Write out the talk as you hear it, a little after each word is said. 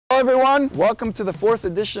everyone, welcome to the 4th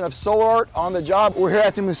edition of Solar Art on the Job. We're here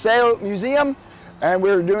at the Museum and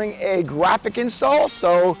we're doing a graphic install,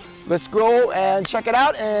 so let's go and check it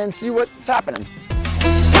out and see what's happening.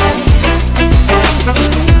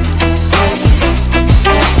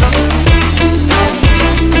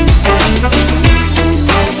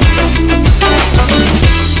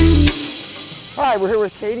 Hi, we're here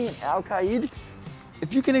with Katie and Al-Qaid.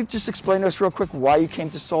 If you can just explain to us real quick why you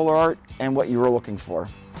came to Solar Art and what you were looking for.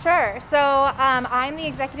 Sure. So I'm the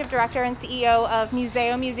Executive Director and CEO of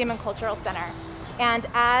Muzeo Museum and Cultural Center. And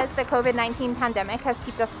as the COVID-19 pandemic has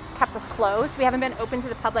kept us closed, we haven't been open to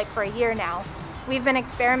the public for a year now. We've been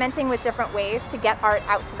experimenting with different ways to get art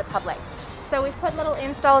out to the public. So we've put little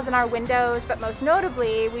installs in our windows, but most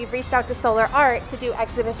notably, we've reached out to Solar Art to do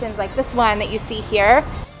exhibitions like this one that you see here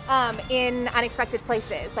in unexpected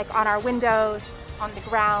places, like on our windows, on the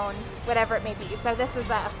ground, whatever it may be. So this is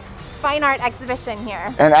a fine art exhibition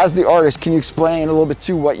here. And as the artist, can you explain a little bit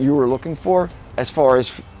too what you were looking for as far as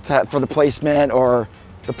for the placement or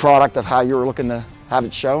the product of how you were looking to have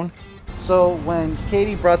it shown? So when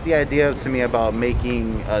Katie brought the idea to me about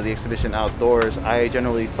making the exhibition outdoors, I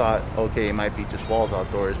generally thought, okay, it might be just walls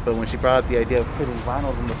outdoors. But when she brought up the idea of putting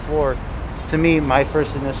vinyls on the floor, to me, my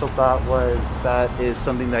first initial thought was that is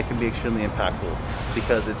something that can be extremely impactful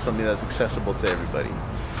because it's something that's accessible to everybody.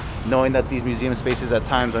 Knowing that these museum spaces at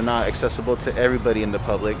times are not accessible to everybody in the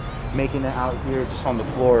public, making it out here just on the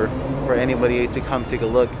floor for anybody to come take a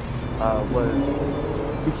look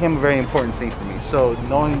became a very important thing for me. So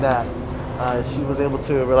knowing that she was able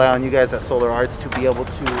to rely on you guys at Solar Arts to be able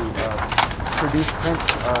to produce prints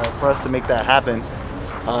for us to make that happen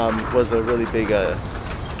was a really big thing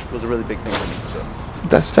for me. So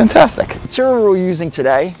that's fantastic. The material we're using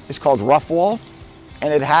today is called Rough Wall,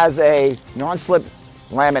 and it has a non-slip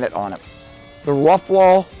laminate on it. The Rough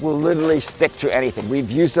Wall will literally stick to anything.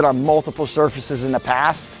 We've used it on multiple surfaces in the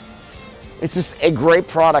past. It's just a great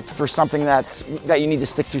product for something that you need to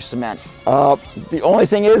stick to cement. The only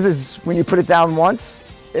thing is when you put it down once,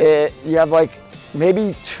 you have like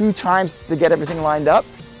maybe 2 times to get everything lined up.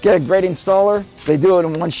 Get a great installer, they do it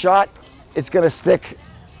in one shot, it's gonna stick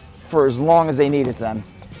for as long as they need it then.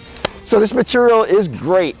 So this material is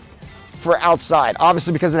great for outside,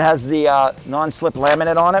 obviously because it has the non-slip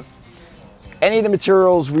laminate on it. Any of the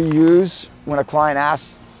materials we use when a client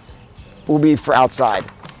asks will be for outside.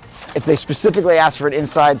 If they specifically ask for an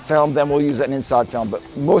inside film, then we'll use an inside film, but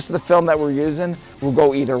most of the film that we're using will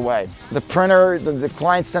go either way. The printer, the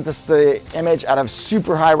client sent us the image out of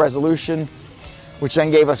super high resolution, which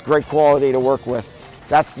then gave us great quality to work with.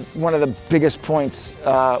 That's one of the biggest points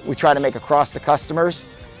we try to make across to customers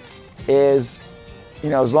is, you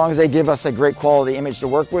know, as long as they give us a great quality image to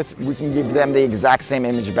work with, we can give them the exact same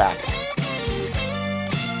image back.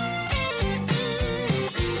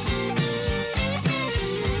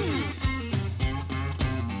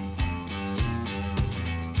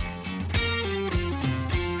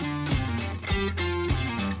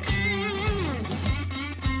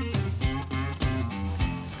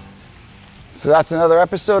 So that's another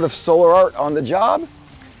episode of Solar Art on the Job.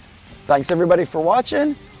 Thanks everybody for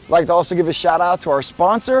watching. I'd like to also give a shout out to our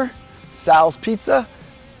sponsor, Sal's Pizza.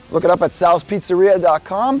 Look it up at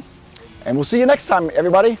salspizzeria.com. And we'll see you next time,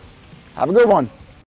 everybody. Have a good one.